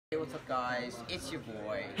Hey, what's up, guys? It's your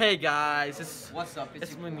boy. Hey guys, What's up?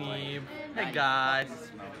 It's Muneeb. Hey guys.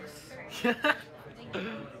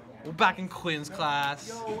 We're back in Quinn's class.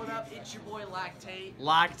 Yo, what up? It's your boy Lactate.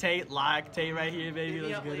 Lactate right here, baby. Hit me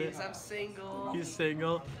Let's up, get it. please. I'm single. He's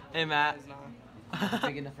single. Hey Matt.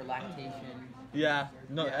 Big enough for lactation. Yeah.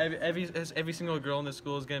 No. Every single girl in this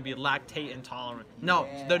school is gonna be lactate intolerant. No,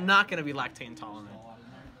 they're not gonna be lactate intolerant.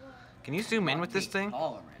 Can you zoom in with this thing?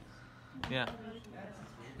 Tolerant. Yeah.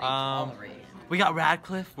 Tolerate. We got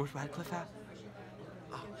RADcliff. Where's RADcliff at?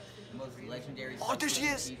 Most legendary. Oh, there she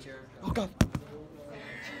is. Teacher. Oh god.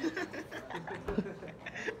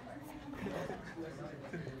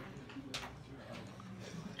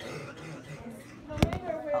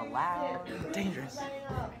 Allowed. Dangerous.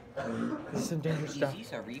 This is some dangerous stuff. Is he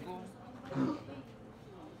cerebral? Oh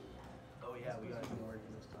yeah, we got ignored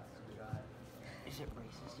in this class. We got. Is it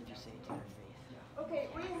racist if you say it to your face? Okay,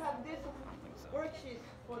 we have this worksheet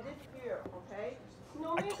for this year, okay?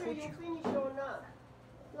 No matter you finish or not,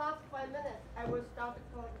 last 5 minutes, I will start to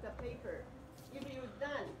collect the paper. If you're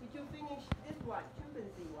done, did you finish this one,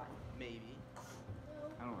 chimpanzee one? Maybe.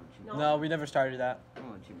 I don't want you. No, we never started that. I don't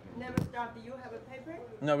want you. Never start. Do you have a paper?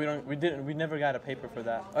 No, we don't. We didn't. We never got a paper for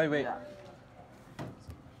that. Oh wait.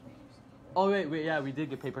 Oh wait. Yeah, we did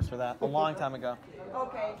get papers for that a long time ago.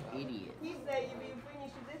 Okay. Idiot. He said if you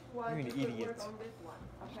finish this one, You're you an will idiot. work on this one,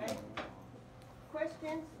 okay?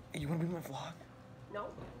 Questions? Hey, you wanna be in my vlog? No?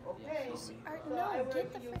 Okay. No, So I get will the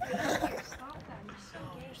give you freaking stop that.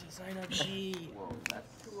 There's a sign up sheet. Whoa,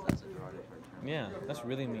 that's a derogatory term. Yeah, that's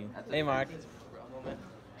really mean. That's a Hey, Mark. It's a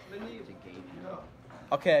gay term.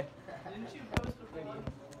 Okay. Didn't you post a video?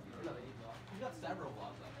 You got several vlogs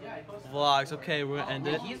up. Yeah, I posted. Vlogs. Okay, we're gonna end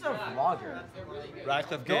it. He's a vlogger.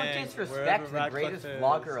 RADcliff Don't gang. disrespect wherever the greatest RADcliff is.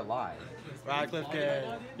 vlogger alive. RADcliff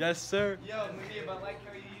gang. Yes, sir. Yo, Muneeb, I like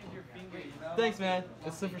how you use your finger, you know? Thanks, man.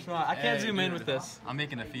 It's super smart. I can't zoom in with this. I'm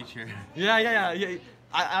making a feature. Yeah.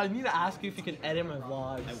 I need to ask you if you can edit my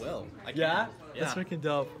vlogs. I will. I can. Yeah? Yeah. That's freaking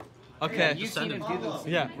dope. Yeah, Okay. you've seen him do those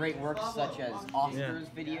great works such as Oscars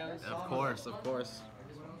videos. Of course, of course.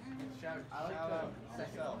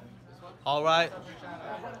 All right.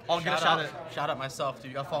 I'll get a shout out. Shout out myself, dude.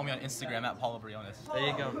 You gotta follow me on Instagram at Paulo Briones. There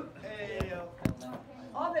you go.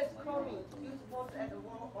 Always call me. You're supposed at the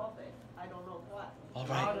wrong office. I don't know what. All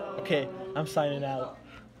right. Okay. I'm signing out.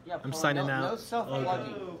 Yeah, I'm Paulo, signing no, out. No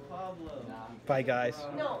self-plugging. Bye, guys.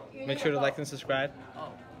 No. You Make need sure to a like and subscribe.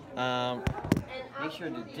 And Make sure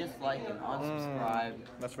to dislike and unsubscribe.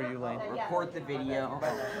 That's for you, Lane. Record the video.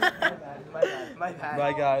 My bad.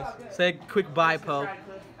 Bye, guys. Say a quick bye, Poe.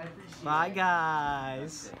 Bye,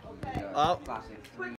 guys. Oh. Classic.